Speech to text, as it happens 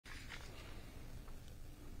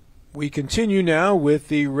We continue now with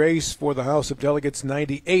the race for the House of Delegates'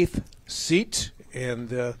 98th seat, and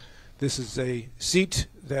this is a seat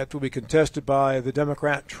that will be contested by the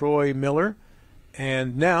Democrat Troy Miller,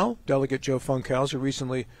 and now Delegate Joe Funkhouser,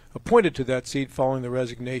 recently appointed to that seat following the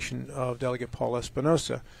resignation of Delegate Paul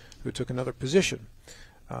Espinosa, who took another position.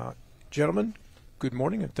 Gentlemen, good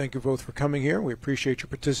morning, and thank you both for coming here. We appreciate your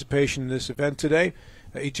participation in this event today.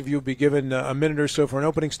 Each of you will be given a minute or so for an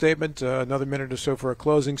opening statement, another minute or so for a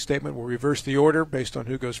closing statement. We'll reverse the order based on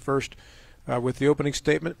who goes first with the opening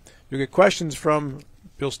statement. You'll get questions from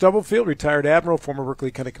Bill Stubblefield, retired admiral, former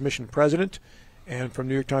Berkeley County Commission president, and from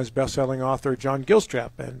New York Times bestselling author John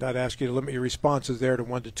Gilstrap. And I'd ask you to limit your responses there to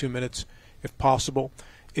 1 to 2 minutes if possible.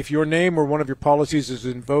 If your name or one of your policies is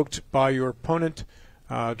invoked by your opponent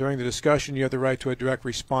during the discussion, you have the right to a direct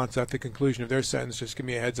response at the conclusion of their sentence. Just give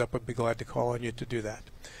me a heads up. I'd be glad to call on you to do that.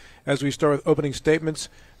 As we start with opening statements,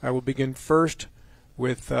 I will begin first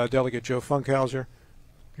with Delegate Joe Funkhouser.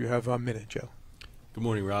 You have a minute, Joe. Good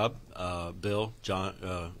morning, Rob, Bill,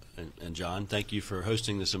 John, and John. Thank you for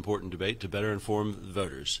hosting this important debate to better inform the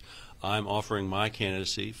voters. I'm offering my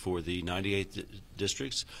candidacy for the 98th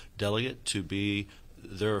District's delegate to be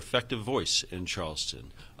their effective voice in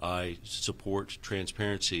Charleston. I support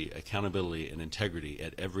transparency, accountability, and integrity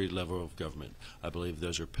at every level of government. I believe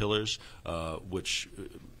those are pillars which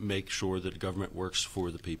make sure that government works for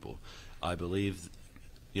the people. I believe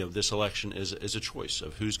this election is a choice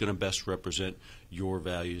of who's going to best represent your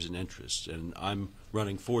values and interests. And I'm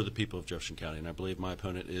running for the people of Jefferson County, and I believe my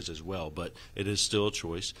opponent is as well. But it is still a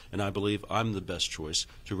choice, and I believe I'm the best choice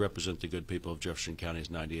to represent the good people of Jefferson County's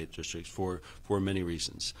 98 districts for many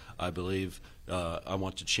reasons. I believe I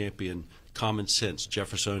want to champion common sense,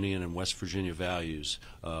 Jeffersonian and West Virginia values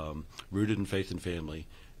rooted in faith and family.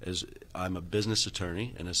 As I'm a business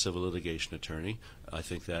attorney and a civil litigation attorney, I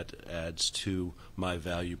think that adds to my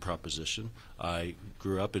value proposition. I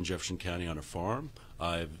grew up in Jefferson County on a farm.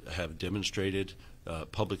 I have demonstrated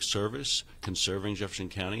public service conserving Jefferson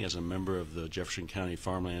County as a member of the Jefferson County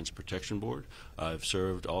Farmlands Protection Board. I've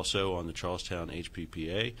served also on the Charlestown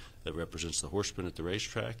HPPA that represents the horsemen at the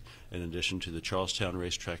racetrack, in addition to the Charlestown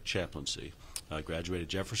Racetrack Chaplaincy. I graduated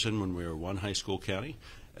Jefferson when we were one high school county,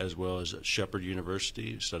 as well as at Shepherd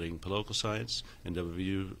University studying political science and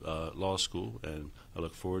WU Law School, and I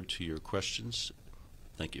look forward to your questions.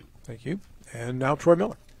 Thank you. Thank you. And now Troy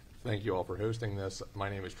Miller. Thank you all for hosting this. My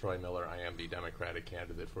name is Troy Miller. I am the Democratic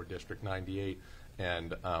candidate for District 98,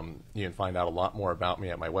 and you can find out a lot more about me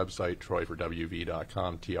at my website,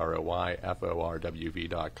 troyforwv.com,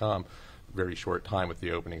 TROYFORWV.com. Very short time with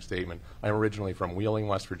the opening statement. I'm originally from Wheeling,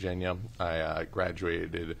 West Virginia. I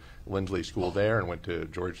graduated Lindsley School there and went to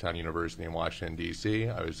Georgetown University in Washington, D.C.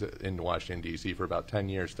 I was in Washington, D.C. for about 10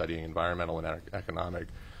 years studying environmental and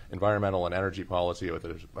energy policy with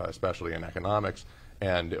a specialty in economics.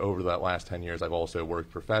 And over that last 10 years, I've also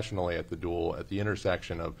worked professionally at the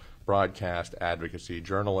intersection of broadcast, advocacy,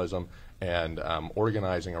 journalism, and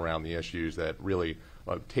organizing around the issues that really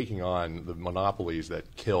taking on the monopolies that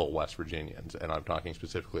kill West Virginians. And I'm talking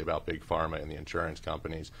specifically about Big Pharma and the insurance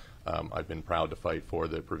companies. I've been proud to fight for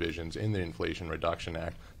the provisions in the Inflation Reduction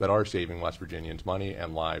Act that are saving West Virginians money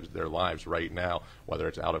and their lives right now, whether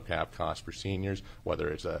it's out-of-cap costs for seniors, whether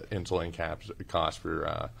it's insulin cost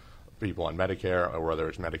for people on Medicare, or whether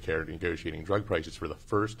it's Medicare negotiating drug prices for the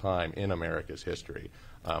first time in America's history.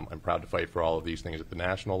 I'm proud to fight for all of these things at the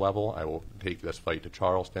national level. I will take this fight to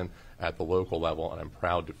Charleston at the local level, and I'm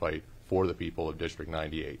proud to fight for the people of District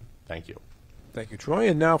 98. Thank you. Thank you, Troy.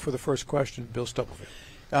 And now for the first question, Bill Stubblefield.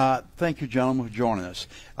 Thank you, gentlemen, for joining us.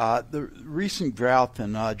 The recent drought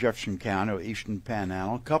in Jefferson County, or Eastern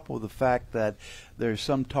Panhandle, coupled with the fact that there's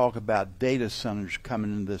some talk about data centers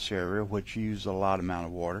coming in this area, which use a lot amount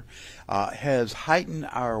of water, has heightened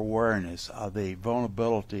our awareness of the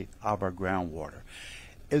vulnerability of our groundwater.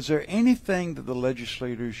 Is there anything that the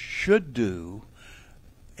legislators should do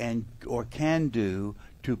or can do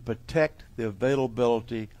to protect the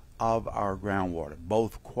availability of our groundwater,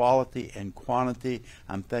 both quality and quantity?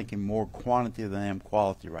 I'm thinking more quantity than I am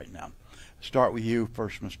quality right now. Start with you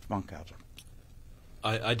first, Mr. Funkhouser.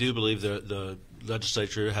 I do believe the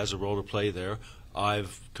legislature has a role to play there.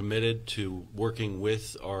 I've committed to working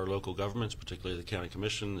with our local governments, particularly the County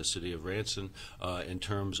Commission, the City of Ranson, in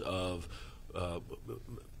terms of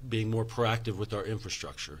being more proactive with our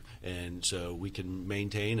infrastructure, and so we can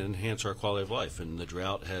maintain and enhance our quality of life. And the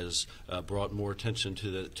drought has brought more attention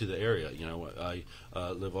to the area. You know, I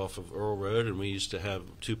live off of Earl Road, and we used to have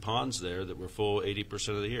 2 ponds there that were full 80%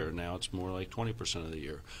 of the year. Now it's more like 20% of the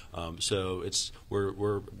year. So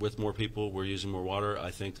we're with more people, we're using more water.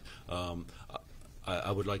 I think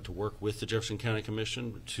I would like to work with the Jefferson County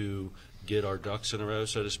Commission to get our ducks in a row,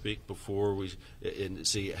 so to speak, before we and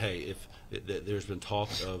see, hey, if there's been talk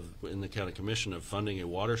of in the County Commission of funding a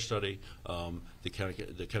water study. The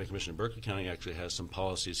County Commission in Berkeley County actually has some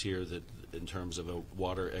policies here that, in terms of a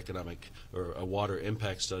water economic or a water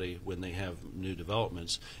impact study when they have new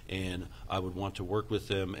developments, and I would want to work with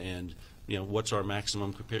them and. What's our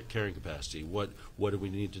maximum carrying capacity? What do we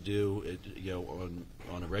need to do,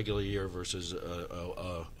 on a regular year versus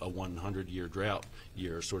a 100-year drought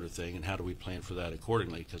year sort of thing, and how do we plan for that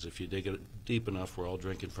accordingly? Because if you dig it deep enough, we're all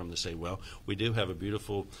drinking from the same well. We do have a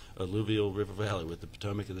beautiful alluvial river valley with the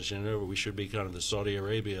Potomac and the Shenandoah. We should be kind of the Saudi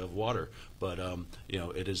Arabia of water, but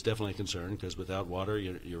it is definitely a concern because without water,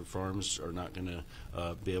 your farms are not going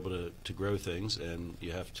to be able to grow things, and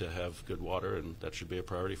you have to have good water, and that should be a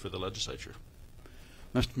priority for the legislature.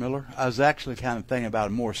 Mr. Miller, I was actually kind of thinking about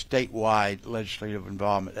a more statewide legislative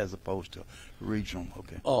involvement as opposed to regional.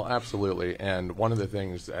 Okay. Oh, absolutely. And one of the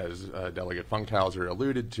things, as Delegate Funkhouser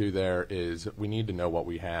alluded to there, is we need to know what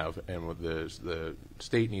we have, and the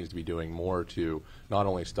state needs to be doing more to not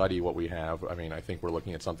only study what we have. I mean, I think we're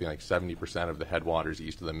looking at something like 70% of the headwaters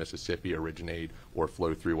east of the Mississippi originate or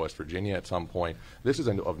flow through West Virginia at some point. This is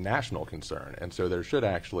of national concern, and so there should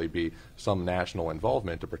actually be some national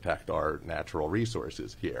involvement to protect our natural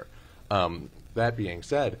resources here. That being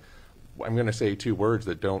said, I'm going to say two words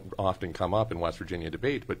that don't often come up in West Virginia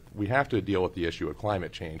debate, but we have to deal with the issue of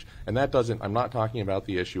climate change. And that doesn't, I'm not talking about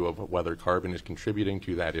the issue of whether carbon is contributing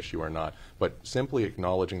to that issue or not, but simply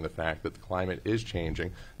acknowledging the fact that the climate is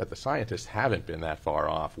changing, that the scientists haven't been that far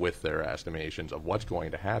off with their estimations of what's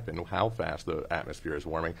going to happen, how fast the atmosphere is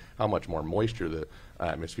warming, how much more moisture the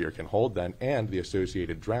atmosphere can hold then, and the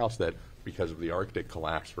associated droughts that, because of the Arctic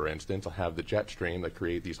collapse, for instance, will have the jet stream that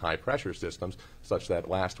create these high pressure systems, such that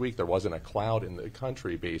last week there wasn't a cloud in the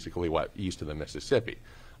country, basically, east of the Mississippi.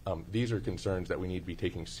 These are concerns that we need to be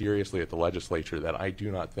taking seriously at the legislature that I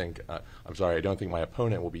do not think, I don't think my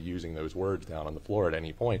opponent will be using those words down on the floor at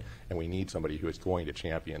any point, and we need somebody who is going to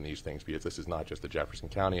champion these things, because this is not just a Jefferson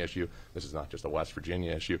County issue, this is not just a West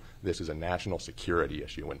Virginia issue, this is a national security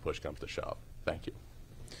issue when push comes to shove. Thank you.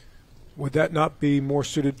 Would that not be more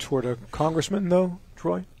suited toward a congressman, though,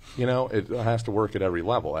 Troy? It has to work at every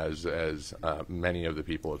level, as many of the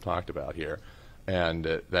people have talked about here.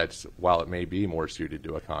 And that's, while it may be more suited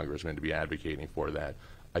to a congressman to be advocating for that,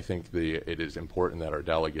 I think it is important that our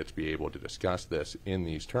delegates be able to discuss this in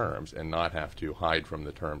these terms and not have to hide from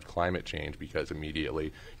the terms climate change, because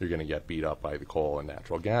immediately you're going to get beat up by the coal and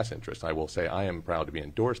natural gas interests. I will say I am proud to be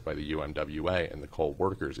endorsed by the UMWA and the coal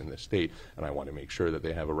workers in this state, and I want to make sure that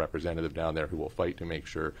they have a representative down there who will fight to make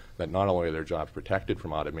sure that not only are their jobs protected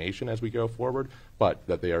from automation as we go forward, but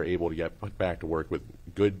that they are able to get put back to work with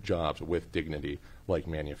good jobs with dignity, like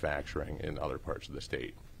manufacturing in other parts of the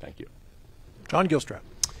state. Thank you. John Gilstrap.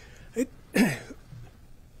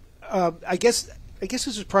 I guess this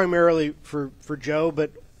is primarily for Joe,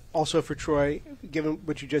 but also for Troy, given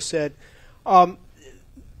what you just said. The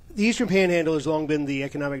Eastern Panhandle has long been the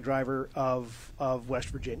economic driver of West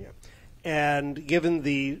Virginia. And given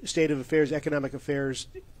the state of affairs, economic affairs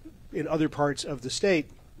in other parts of the state,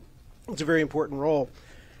 it's a very important role.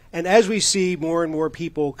 And as we see more and more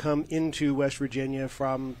people come into West Virginia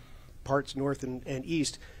from parts north and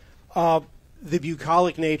east, the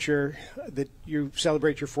bucolic nature that you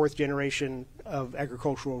celebrate your fourth generation of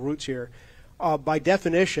agricultural roots here, by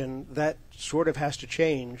definition, that sort of has to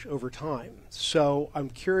change over time. So I'm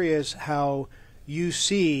curious how you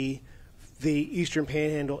see the Eastern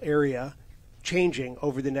Panhandle area changing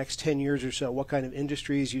over the next 10 years or so. What kind of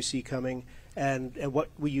industries you see coming, and what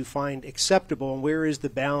will you find acceptable, and where is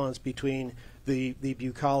the balance between the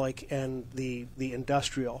bucolic and the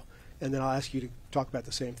industrial? And then I'll ask you to talk about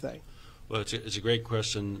the same thing. Well, it's a great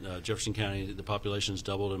question. Jefferson County, the population's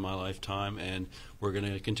doubled in my lifetime, and we're going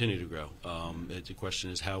to continue to grow. The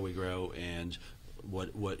question is how we grow and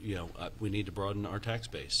what we need to broaden our tax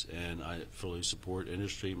base. And I fully support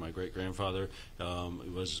industry. My great-grandfather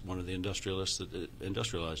was one of the industrialists that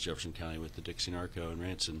industrialized Jefferson County with the Dixie Narco and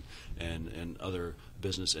Ranson and other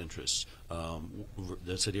business interests.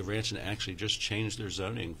 The city of Ranson actually just changed their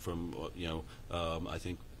zoning from, I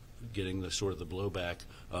think, getting the sort of the blowback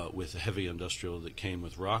with the heavy industrial that came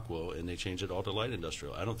with Rockwell, and they changed it all to light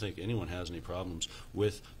industrial. I don't think anyone has any problems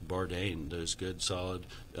with Bardane. There's good, solid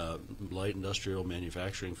light industrial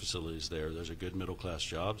manufacturing facilities there. There's a good middle class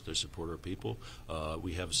jobs. They support our people.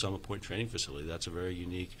 We have a Summit Point training facility. That's a very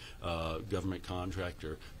unique government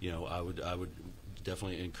contractor. I would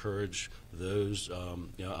definitely encourage those.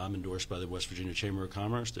 I'm endorsed by the West Virginia Chamber of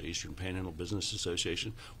Commerce, the Eastern Panhandle Business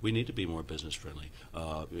Association. We need to be more business friendly.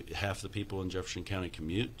 Half the people in Jefferson County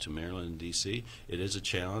commute to Maryland and D.C. It is a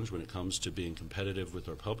challenge when it comes to being competitive with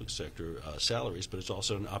our public sector salaries, but it's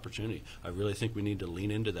also an opportunity. I really think we need to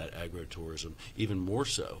lean into that agritourism even more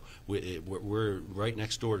so. We're right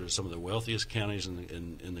next door to some of the wealthiest counties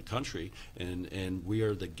in the country, and we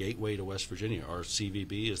are the gateway to West Virginia. Our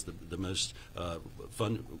CVB is the most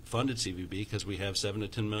funded CVB because we have 7 to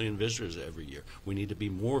 10 million visitors every year. We need to be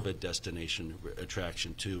more of a destination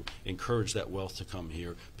attraction to encourage that wealth to come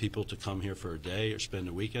here, people to come here for a day or spend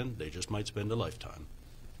a weekend. They just might spend a lifetime.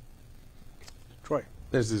 Troy.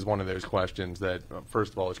 This is one of those questions that,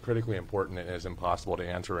 first of all, is critically important and is impossible to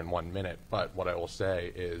answer in 1 minute. But what I will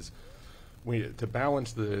say is to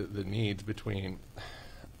balance the needs between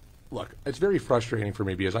look, it's very frustrating for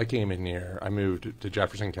me because I came in here, I moved to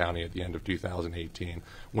Jefferson County at the end of 2018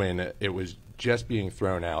 when it was just being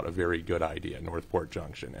thrown out a very good idea, Northport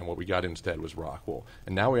Junction, and what we got instead was Rockwool.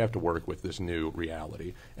 And now we have to work with this new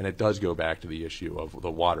reality, and it does go back to the issue of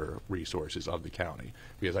the water resources of the county,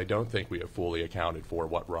 because I don't think we have fully accounted for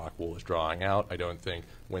what Rockwool is drawing out. I don't think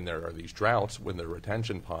when there are these droughts, when the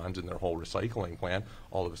retention ponds and their whole recycling plan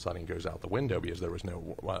all of a sudden goes out the window because there was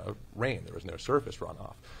no rain, there was no surface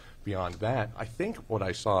runoff. Beyond that, I think what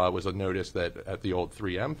I saw was a notice that at the old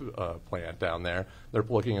 3M plant down there, they're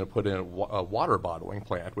looking to put in a water bottling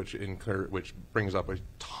plant, which brings up a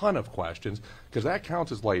ton of questions, because that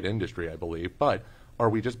counts as light industry, I believe. But are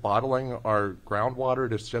we just bottling our groundwater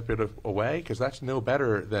to ship it away? Because that's no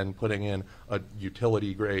better than putting in a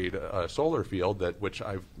utility-grade solar field, which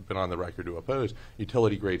I've been on the record to oppose,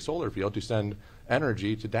 utility-grade solar field to send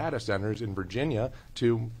energy to data centers in Virginia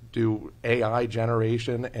to do AI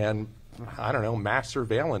generation and, I don't know, mass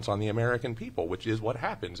surveillance on the American people, which is what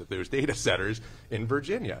happens at those data centers in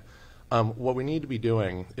Virginia. What we need to be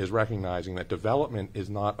doing is recognizing that development is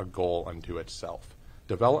not a goal unto itself.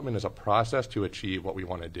 Development is a process to achieve what we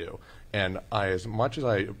want to do. And as much as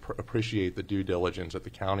I appreciate the due diligence at the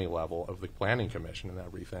county level of the Planning Commission and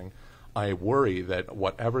everything, I worry that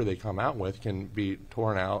whatever they come out with can be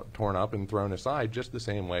torn up and thrown aside just the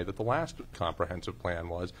same way that the last comprehensive plan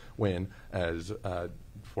was when, as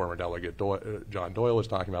former Delegate John Doyle was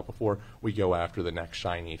talking about before, we go after the next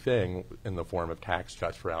shiny thing in the form of tax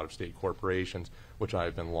cuts for out-of-state corporations, which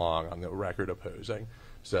I've been long on the record opposing.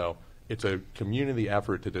 So it's a community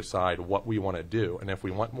effort to decide what we want to do. And if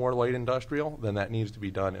we want more light industrial, then that needs to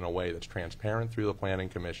be done in a way that's transparent through the Planning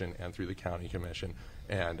Commission and through the County Commission.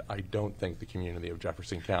 And I don't think the community of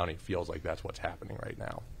Jefferson County feels like that's what's happening right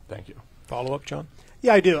now. Thank you. Follow up, John?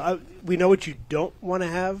 Yeah, I do. We know what you don't want to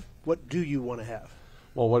have. What do you want to have?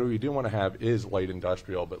 Well, what we do want to have is light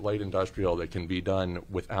industrial, but light industrial that can be done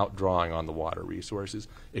without drawing on the water resources.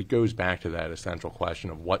 It goes back to that essential question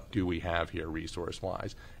of what do we have here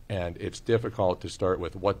resource-wise. And it's difficult to start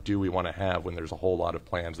with what do we want to have when there's a whole lot of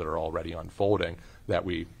plans that are already unfolding that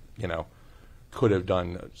we, could have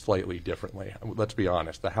done slightly differently. Let's be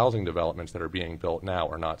honest, the housing developments that are being built now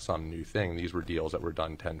are not some new thing. These were deals that were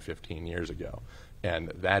done 10, 15 years ago.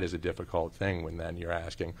 And that is a difficult thing when then you're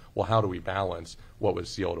asking, well, how do we balance what was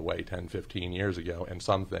sealed away 10, 15 years ago and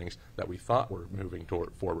some things that we thought were moving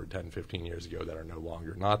forward 10, 15 years ago that are no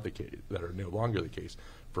longer the case.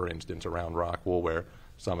 For instance, around Rockwool, where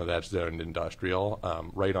some of that's zoned industrial,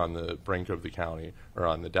 right on the brink of the county or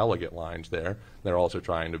on the delegate lines there. They're also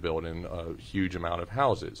trying to build in a huge amount of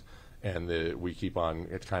houses. And we keep on,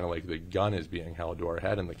 it's kind of like the gun is being held to our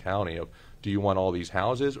head in the county of, do you want all these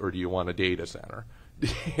houses or do you want a data center?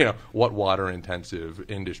 What water intensive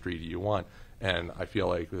industry do you want? And I feel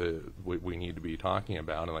like what we need to be talking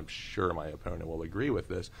about, and I'm sure my opponent will agree with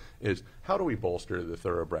this, is how do we bolster the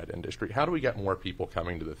thoroughbred industry? How do we get more people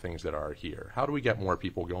coming to the things that are here? How do we get more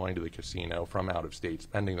people going to the casino from out of state,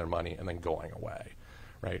 spending their money, and then going away?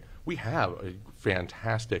 Right? We have a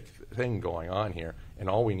fantastic thing going on here, and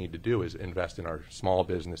all we need to do is invest in our small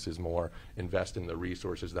businesses more, invest in the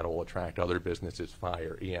resources that will attract other businesses,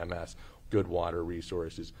 fire, EMS, good water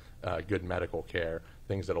resources, good medical care,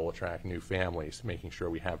 things that will attract new families, making sure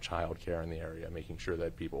we have child care in the area, making sure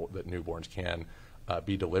that newborns can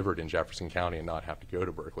be delivered in Jefferson County and not have to go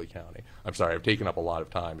to Berkeley County. I'm sorry, I've taken up a lot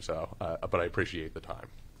of time, but I appreciate the time.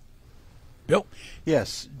 Bill?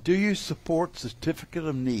 Yes. Do you support certificate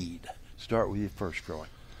of need? Start with you first, Troy.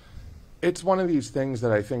 It's one of these things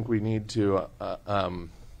that I think we need to,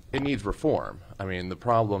 it needs reform. I mean, the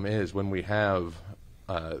problem is when we have,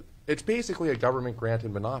 it's basically a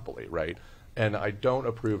government-granted monopoly, right? And I don't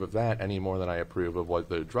approve of that any more than I approve of what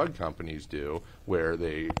the drug companies do, where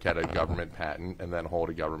they get a government patent and then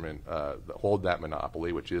hold that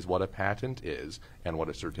monopoly, which is what a patent is and what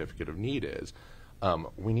a certificate of need is.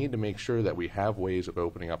 We need to make sure that we have ways of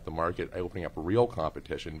opening up the market, opening up real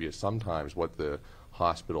competition, because sometimes what the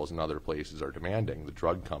hospitals and other places are demanding, the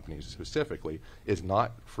drug companies specifically, is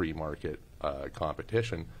not free market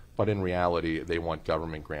competition, but in reality they want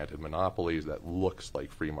government-granted monopolies that looks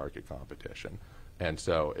like free market competition. And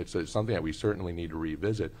so it's something that we certainly need to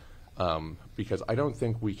revisit, because I don't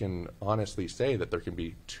think we can honestly say that there can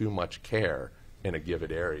be too much care in a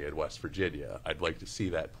given area in West Virginia. I'd like to see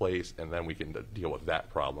that place, and then we can deal with that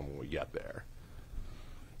problem when we get there.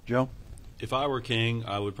 Joe? If I were king,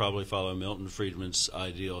 I would probably follow Milton Friedman's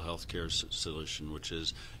ideal healthcare solution, which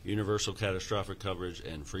is universal catastrophic coverage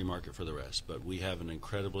and free market for the rest. But we have an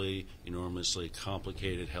incredibly, enormously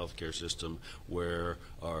complicated healthcare system where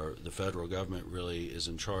the federal government really is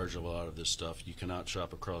in charge of a lot of this stuff. You cannot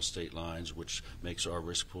shop across state lines, which makes our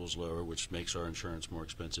risk pools lower, which makes our insurance more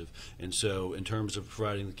expensive. And so in terms of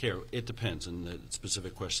providing the care, it depends on the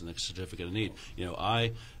specific question, the certificate of need.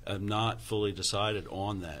 I am not fully decided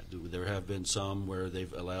on that. There have been some where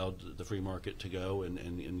they've allowed the free market to go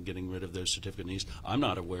and getting rid of those certificate of needs. I'm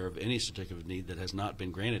not aware of any certificate of need that has not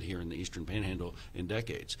been granted here in the Eastern Panhandle in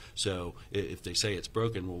decades. So if they say it's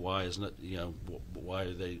broken, well, why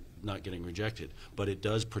are they not getting rejected? But it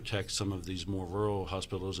does protect some of these more rural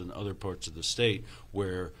hospitals in other parts of the state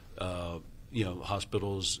where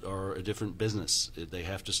hospitals are a different business. They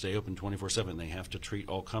have to stay open 24/7. They have to treat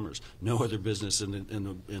all comers. No other business in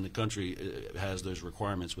the country has those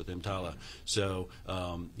requirements with EMTALA. So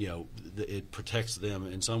it protects them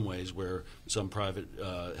in some ways where some private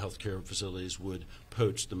healthcare facilities would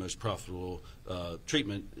poach the most profitable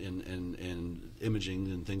treatment in imaging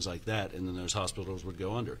and things like that, and then those hospitals would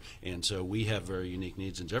go under. And so we have very unique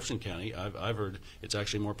needs in Jefferson County. I've heard it's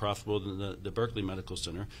actually more profitable than the Berkeley Medical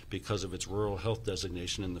Center because of its rural health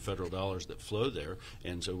designation and the federal dollars that flow there.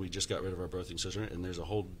 And so we just got rid of our birthing center, and there's a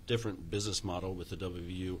whole different business model with the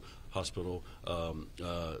WVU hospital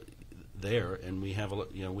there, and we have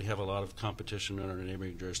a lot of competition in our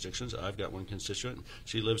neighboring jurisdictions. I've got one constituent.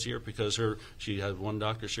 She lives here because she has one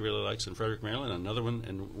doctor she really likes in Frederick, Maryland, and another one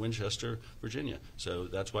in Winchester, Virginia. So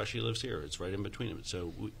that's why she lives here. It's right in between them.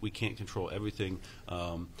 So we can't control everything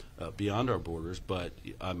beyond our borders, but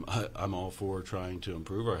I'm all for trying to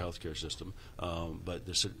improve our healthcare system. But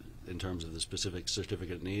in terms of the specific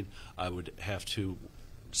certificate of need, I would have to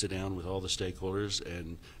sit down with all the stakeholders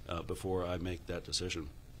and before I make that decision.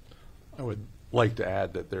 I would like to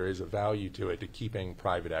add that there is a value to it, to keeping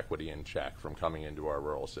private equity in check from coming into our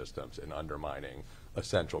rural systems and undermining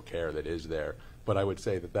essential care that is there. But I would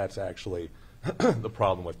say that that's actually the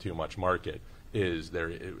problem with too much market, is there,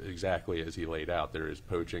 exactly as he laid out, there is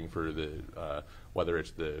poaching for whether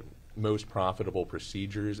it's the most profitable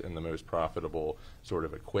procedures and the most profitable sort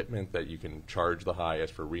of equipment that you can charge the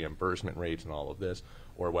highest for reimbursement rates and all of this,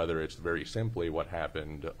 or whether it's very simply what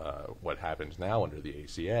happens now under the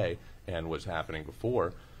ACA and was happening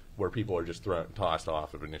before, where people are just tossed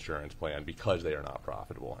off of an insurance plan because they are not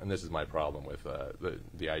profitable. And this is my problem with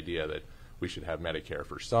the idea that we should have Medicare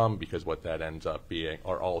for some, because what that ends up being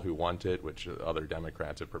are all who want it, which other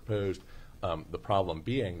Democrats have proposed. The problem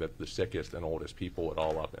being that the sickest and oldest people would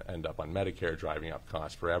all end up on Medicare, driving up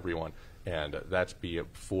costs for everyone. And that's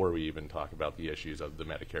before we even talk about the issues of the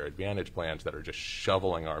Medicare Advantage plans that are just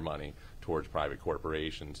shoveling our money towards private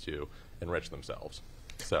corporations to enrich themselves.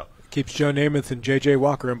 So keeps Joe Namath and J.J.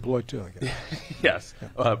 Walker employed too, I guess. Yes.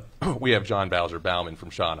 We have John Bowser Bauman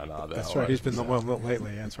from Shawnee. That's right. He's been the one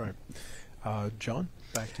lately. That's right. John,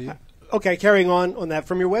 back to you. Okay, carrying on that.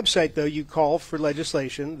 From your website, though, you call for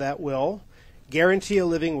legislation that will guarantee a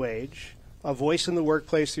living wage, a voice in the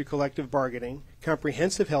workplace through collective bargaining,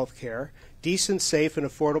 comprehensive health care, decent, safe, and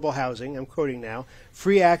affordable housing, I'm quoting now,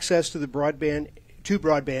 free access to broadband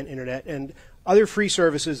internet, and other free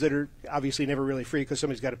services that are obviously never really free because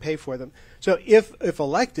somebody's got to pay for them. So if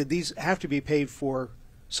elected, these have to be paid for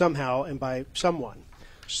somehow and by someone.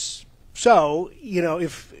 So,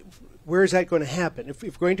 where is that going to happen? If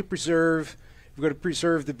we're going to preserve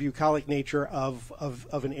the bucolic nature of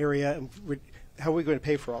an area, how are we going to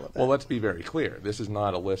pay for all of that? Well, let's be very clear. This is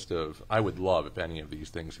not a list of, I would love if any of these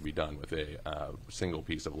things could be done with a single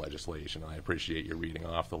piece of legislation. I appreciate you reading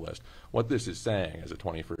off the list. What this is saying as a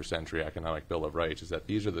 21st century economic Bill of Rights is that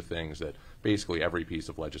these are the things that basically every piece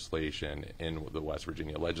of legislation in the West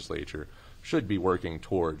Virginia legislature should be working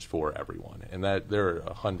towards for everyone. And that there are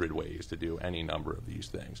 100 ways to do any number of these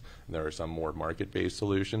things. And there are some more market-based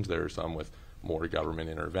solutions. There are some with more government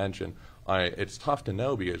intervention. It's tough to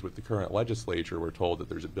know because with the current legislature, we're told that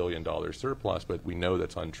there's $1 billion surplus, but we know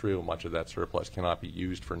that's untrue. Much of that surplus cannot be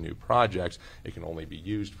used for new projects. It can only be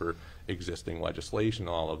used for existing legislation,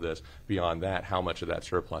 all of this. Beyond that, how much of that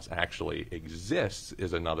surplus actually exists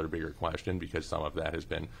is another bigger question, because some of that has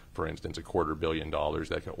been, for instance, $250 million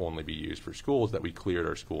that can only be used for schools that we cleared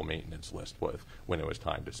our school maintenance list with when it was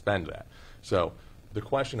time to spend that. So the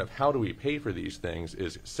question of how do we pay for these things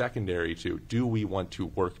is secondary to, do we want to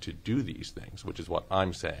work to do these things, which is what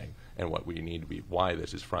I'm saying and what we need to be, why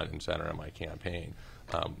this is front and center in my campaign.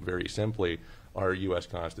 Very simply, our U.S.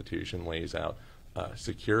 Constitution lays out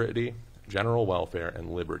security, general welfare, and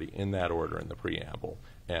liberty in that order in the preamble.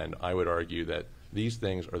 And I would argue that these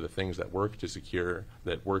things are the things that work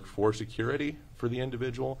for security for the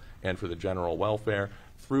individual and for the general welfare,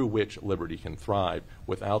 through which liberty can thrive.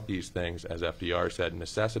 Without these things, as FDR said,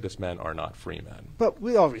 necessitous men are not free men. But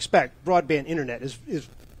with all respect, broadband internet is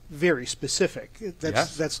very specific.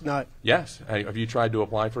 That's not. Yes. Have you tried to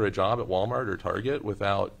apply for a job at Walmart or Target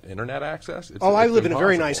without internet access? I live in a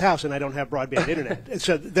very nice house and I don't have broadband internet.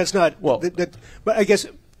 So that's not. Well, but I guess.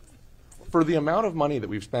 For the amount of money that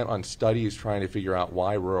we've spent on studies trying to figure out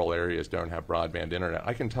why rural areas don't have broadband internet,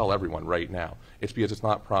 I can tell everyone right now, it's because it's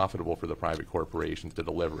not profitable for the private corporations to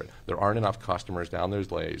deliver it. There aren't enough customers down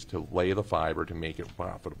those lays to lay the fiber to make it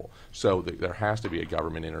profitable. So there has to be a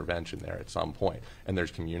government intervention there at some point. And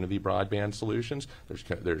there's community broadband solutions,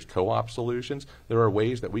 there's co-op solutions. There are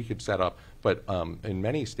ways that we could set up, but in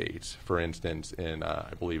many states, for instance, in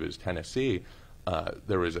I believe it was Tennessee,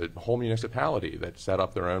 there was a whole municipality that set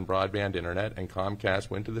up their own broadband internet, and Comcast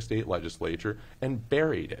went to the state legislature and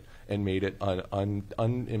buried it and made it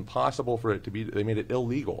impossible for it to be. They made it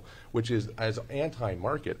illegal, which is as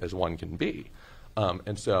anti-market as one can be.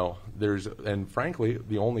 And frankly,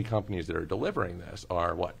 the only companies that are delivering this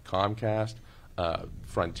are what? Comcast,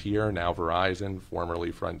 Frontier, now Verizon,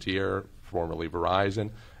 formerly Frontier, formerly Verizon.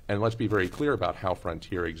 And let's be very clear about how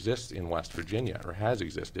Frontier exists in West Virginia, or has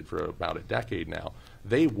existed for about a decade now.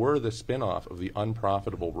 They were the spinoff of the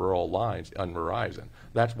unprofitable rural lines on Verizon.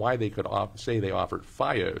 That's why they could say they offered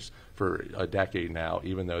Fios for a decade now,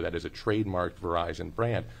 even though that is a trademarked Verizon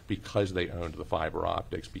brand, because they owned the fiber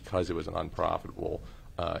optics, because it was an unprofitable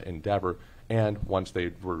endeavor. And once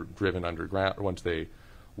they were driven underground, once they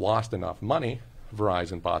lost enough money,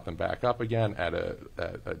 Verizon bought them back up again at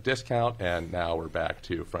a discount, and now we're back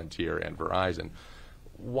to Frontier and Verizon.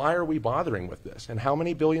 Why are we bothering with this? And how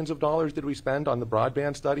many billions of dollars did we spend on the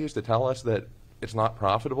broadband studies to tell us that it's not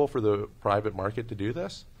profitable for the private market to do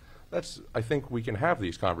this? I think we can have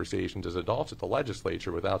these conversations as adults at the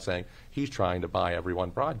legislature without saying he's trying to buy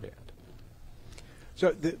everyone broadband.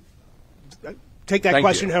 So take that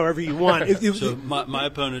question however you want. So my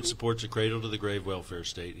opponent supports a cradle-to-the-grave welfare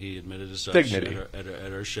state. He admitted as such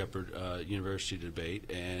at our Shepherd University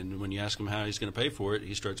debate. And when you ask him how he's going to pay for it,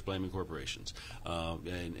 he starts blaming corporations.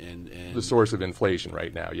 And the source of inflation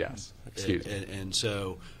right now, yes. Excuse me. And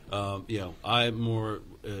so, I'm more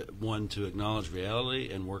one to acknowledge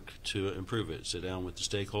reality and work to improve it. Sit down with the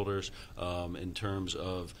stakeholders in terms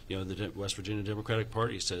of, the West Virginia Democratic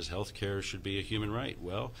Party says health care should be a human right.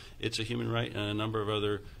 Well, it's a human right in a number of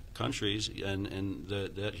other countries, and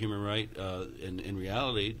that human right in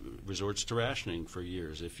reality resorts to rationing for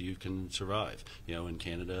years if you can survive, in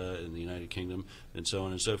Canada and the United Kingdom and so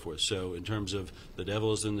on and so forth. So in terms of the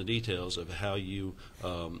devil is in the details of how you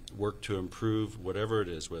work to improve whatever it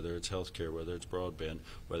is, whether it's healthcare, whether it's broadband,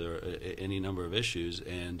 whether any number of issues.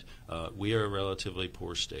 And we are a relatively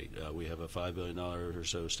poor state. We have a $5 billion or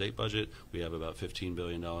so state budget. We have about $15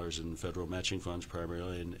 billion in federal matching funds,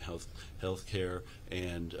 primarily in healthcare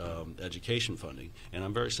and education funding, and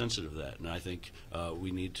I'm very sensitive to that. And I think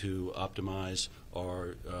we need to optimize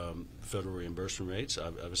our federal reimbursement rates.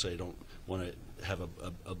 Obviously, I don't want to have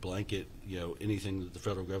a blanket, anything that the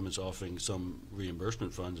federal government's offering some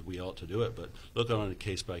reimbursement funds, we ought to do it, but look on a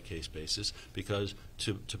case-by-case basis, because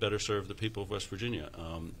to better serve the people of West Virginia,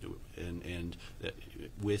 and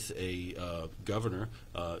with a governor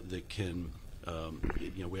that can,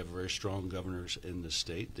 we have very strong governors in the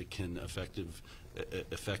state that can affect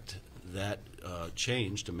that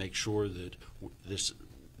change to make sure that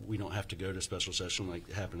we don't have to go to special session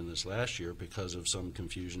like happened in this last year because of some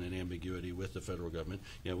confusion and ambiguity with the federal government.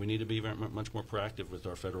 We need to be much more proactive with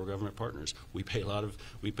our federal government partners. We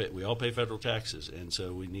all pay federal taxes, and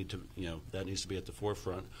so we need to, that needs to be at the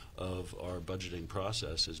forefront of our budgeting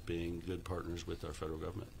process, as being good partners with our federal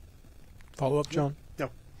government. Follow up, John? No.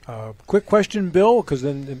 Quick question, Bill, because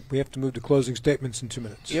then we have to move to closing statements in 2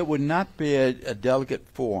 minutes. It would not be a delegate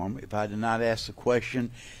forum if I did not ask the question,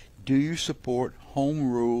 Do you support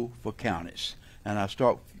home rule for counties? And I'll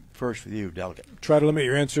start first with you, Delegate. Try to limit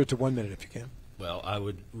your answer to 1 minute if you can. Well, I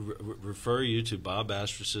would refer you to Bob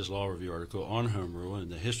Astrus's Law Review article on home rule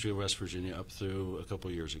and the history of West Virginia up through a couple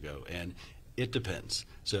of years ago. And it depends.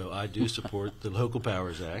 So I do support the Local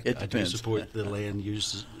Powers Act. It I do depends. support the land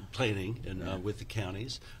use planning and with the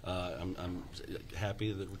counties. I'm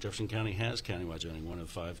happy that Jefferson County has countywide zoning, one of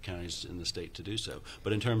 5 counties in the state to do so.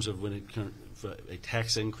 But in terms of when it comes for a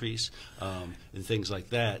tax increase and things like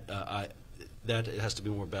that, that it has to be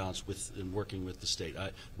more balanced with in working with the state.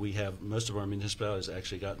 We have most of our municipalities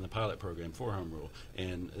actually gotten the pilot program for home rule,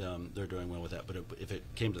 and they're doing well with that. But if it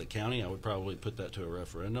came to the county, I would probably put that to a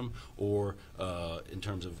referendum, or in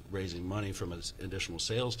terms of raising money from an additional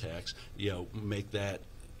sales tax, make that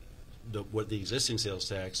what the existing sales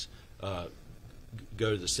tax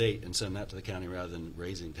go to the state and send that to the county rather than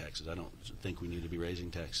raising taxes. I don't think we need to be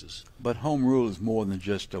raising taxes. But home rule is more than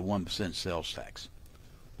just a 1% sales tax.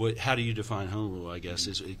 Well, how do you define home rule, I guess,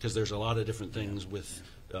 is because there's a lot of different things with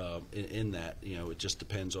in that. It just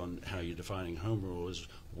depends on how you're defining home rule, is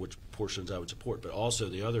which portions I would support. But also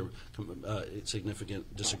the other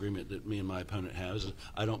significant disagreement that me and my opponent has is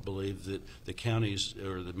I don't believe that the counties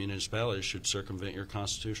or the municipalities should circumvent your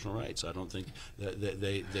constitutional rights. I don't think that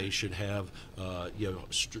they should have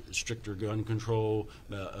stricter gun control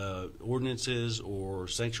ordinances or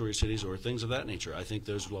sanctuary cities or things of that nature. I think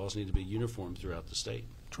those laws need to be uniform throughout the state.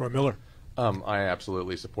 Troy Miller. I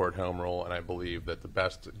absolutely support home rule, and I believe that the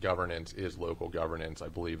best governance is local governance. I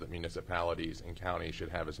believe that municipalities and counties should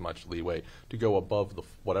have as much leeway to go above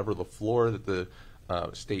whatever the floor that the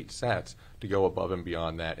state sets, to go above and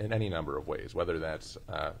beyond that in any number of ways, whether that's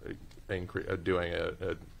doing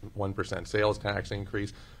a 1% sales tax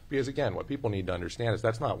increase. Because, again, what people need to understand is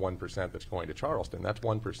that's not 1% that's going to Charleston. That's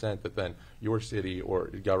 1% that then your city or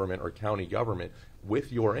government or county government,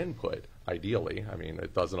 with your input, ideally, I mean,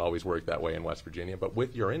 it doesn't always work that way in West Virginia, but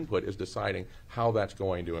with your input is deciding how that's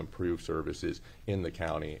going to improve services in the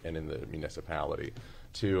county and in the municipality.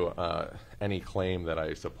 To any claim that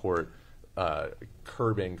I support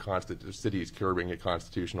cities curbing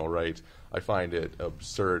constitutional rights, I find it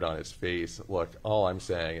absurd on its face. Look, all I'm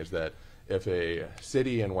saying is that if a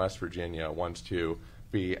city in West Virginia wants to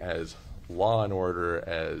be as law and order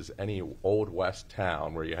as any old west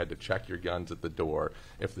town where you had to check your guns at the door,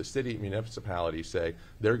 if the city municipalities say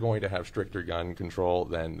they're going to have stricter gun control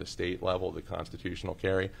than the state level, the constitutional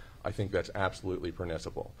carry, I think that's absolutely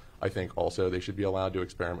permissible. I think also they should be allowed to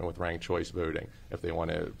experiment with ranked choice voting. If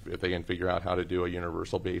they can figure out how to do a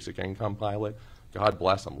universal basic income pilot, God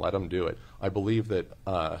bless them, let them do it. I believe that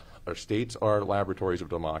our states are laboratories of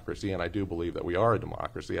democracy, and I do believe that we are a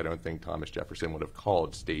democracy. I don't think Thomas Jefferson would have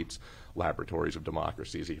called states laboratories of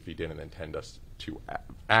democracies if he didn't intend us to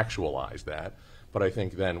actualize that. But I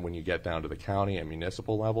think then when you get down to the county and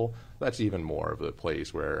municipal level, that's even more of the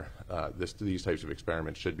place where these types of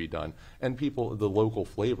experiments should be done. And people, the local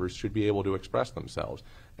flavors, should be able to express themselves.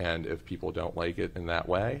 And if people don't like it in that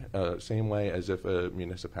way, same way as if a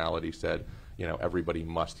municipality said, everybody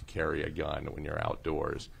must carry a gun when you're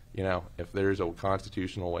outdoors. If there's a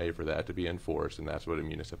constitutional way for that to be enforced, and that's what a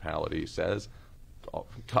municipality says,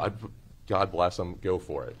 God bless them, go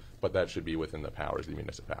for it. But that should be within the powers of the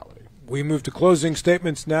municipality. We move to closing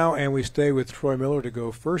statements now, and we stay with Troy Miller to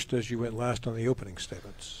go first, as you went last on the opening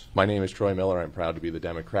statements. My name is Troy Miller. I'm proud to be the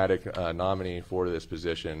Democratic nominee for this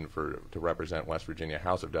position to represent West Virginia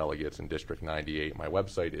House of Delegates in District 98. My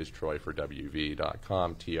website is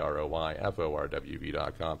troyforwv.com,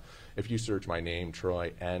 TROYFORWV.com. If you search my name,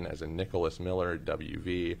 Troy, N as in Nicholas Miller,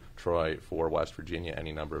 WV, Troy for West Virginia,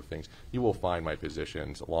 any number of things, you will find my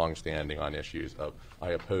positions long-standing on issues of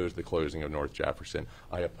I oppose the closing of North Jefferson.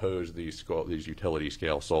 I oppose these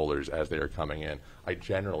utility-scale solars as they are coming in. I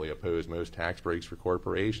generally oppose most tax breaks for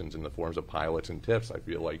corporations in the forms of pilots and TIFs. I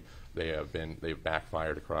feel like they've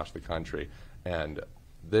backfired across the country. And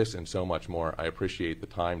this and so much more. I appreciate the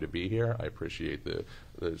time to be here. I appreciate the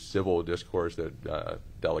civil discourse that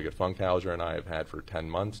Delegate Funkhouser and I have had for 10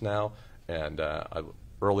 months now. And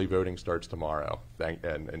early voting starts tomorrow.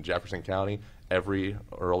 And in Jefferson County, every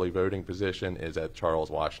early voting position is at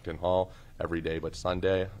Charles Washington Hall every day but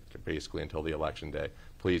Sunday, basically until the election day.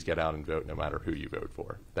 Please get out and vote no matter who you vote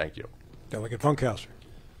for. Thank you. Delegate Funkhouser.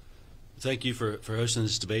 Thank you for hosting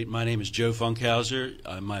this debate. My name is Joe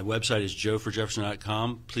Funkhouser. My website is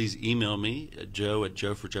joeforjefferson.com. Please email me at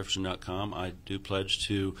joe@joeforjefferson.com. I do pledge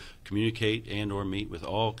to communicate and or meet with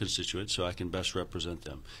all constituents so I can best represent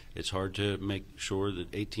them. It's hard to make sure that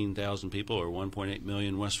 18,000 people or 1.8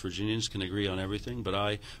 million West Virginians can agree on everything, but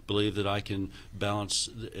I believe that I can balance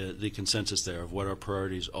the consensus there of what our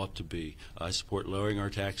priorities ought to be. I support lowering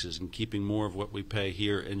our taxes and keeping more of what we pay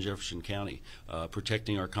here in Jefferson County,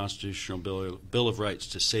 protecting our constitutional Bill of Rights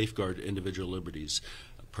to safeguard individual liberties,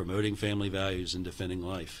 promoting family values and defending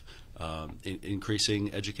life,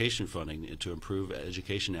 increasing education funding to improve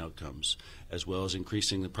education outcomes, as well as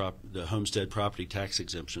increasing the homestead property tax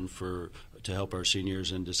exemption to help our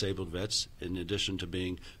seniors and disabled vets, in addition to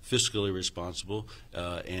being fiscally responsible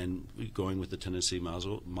and going with the Tennessee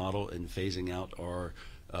model and phasing out our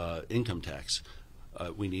income tax.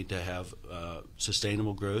 We need to have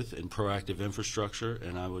sustainable growth and proactive infrastructure,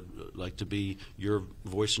 and I would like to be your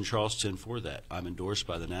voice in Charleston for that. I'm endorsed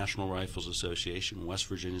by the National Rifles Association, West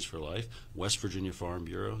Virginians for Life, West Virginia Farm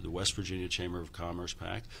Bureau, the West Virginia Chamber of Commerce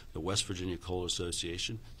PAC, the West Virginia Coal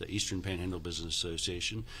Association, the Eastern Panhandle Business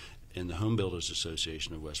Association, and the Home Builders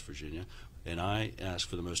Association of West Virginia. And I ask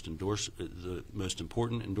for the most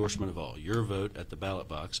important endorsement of all, your vote at the ballot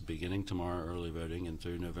box beginning tomorrow early voting and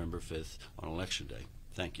through November 5th on Election Day.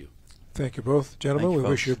 Thank you. Thank you both, gentlemen. Thank you, we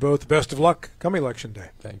wish folks. you both the best of luck come Election Day.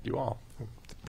 Thank you all.